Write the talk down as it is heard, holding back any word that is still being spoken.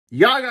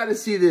Y'all got to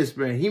see this,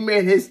 man. He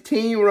made his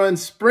team run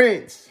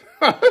sprints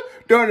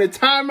during the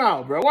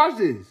timeout, bro. Watch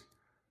this.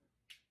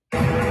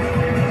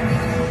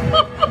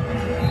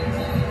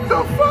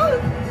 The fuck?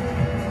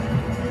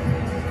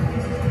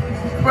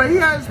 Bro, he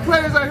has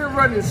players out here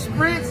running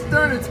sprints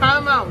during the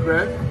timeout,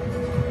 bro.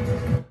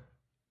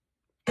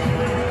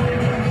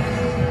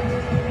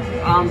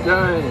 I'm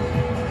done.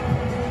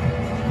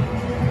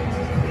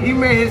 He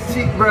made his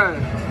team, bro.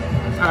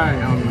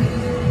 Alright,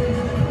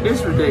 this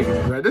is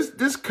ridiculous, bro.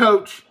 This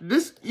coach,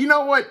 you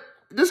know what?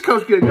 This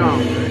coach could have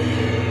gone,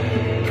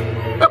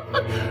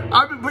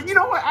 bro. But you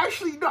know what?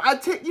 Actually, I'm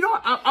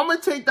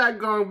gonna take that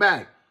going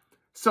back.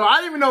 So I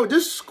didn't even know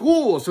this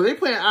school. So they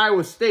play in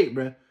Iowa State,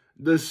 bro.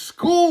 The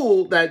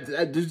school that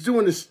is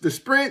doing the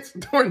sprints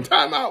during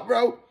timeout,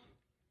 bro.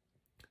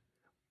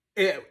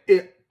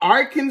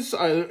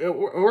 Arkansas,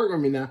 work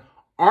with me now.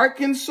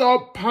 Arkansas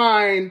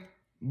Pine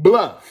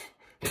Bluff.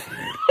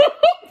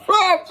 Bro,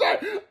 I'm sorry.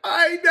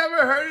 I ain't never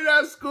heard of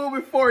that school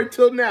before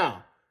until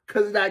now.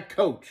 Because of that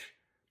coach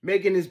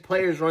making his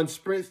players run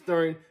sprints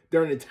during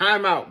the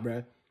timeout,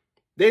 bro.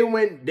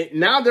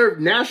 Now they're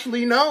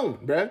nationally known,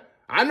 bro.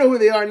 I know who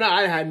they are now.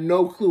 I had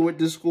no clue what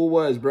this school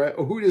was, bro.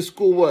 Or who this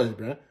school was,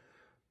 bro.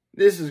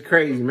 This is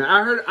crazy,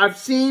 man. I've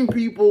seen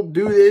people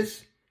do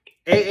this,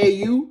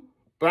 AAU,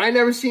 but I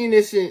never seen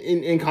this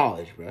in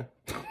college, bro.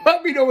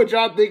 Let me know what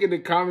y'all think in the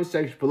comment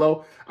section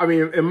below. I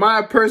mean, in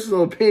my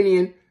personal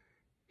opinion,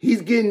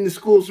 he's getting the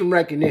school some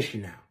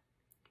recognition now.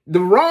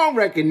 The wrong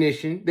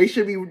recognition. They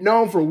should be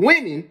known for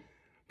winning,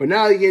 but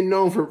now they're getting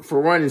known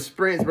for running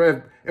sprints,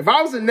 bro. If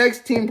I was the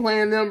next team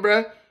playing them,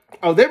 bro,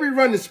 oh, they be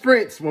running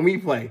sprints when we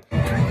play.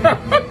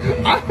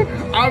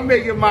 I'm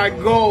making my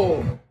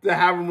goal to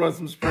have them run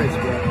some sprints,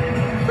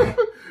 bro.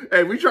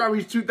 Hey, we try to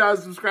reach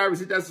 2,000 subscribers.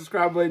 Hit that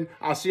subscribe button.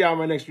 I'll see y'all in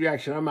my next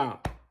reaction. I'm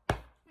out.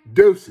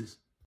 Deuces.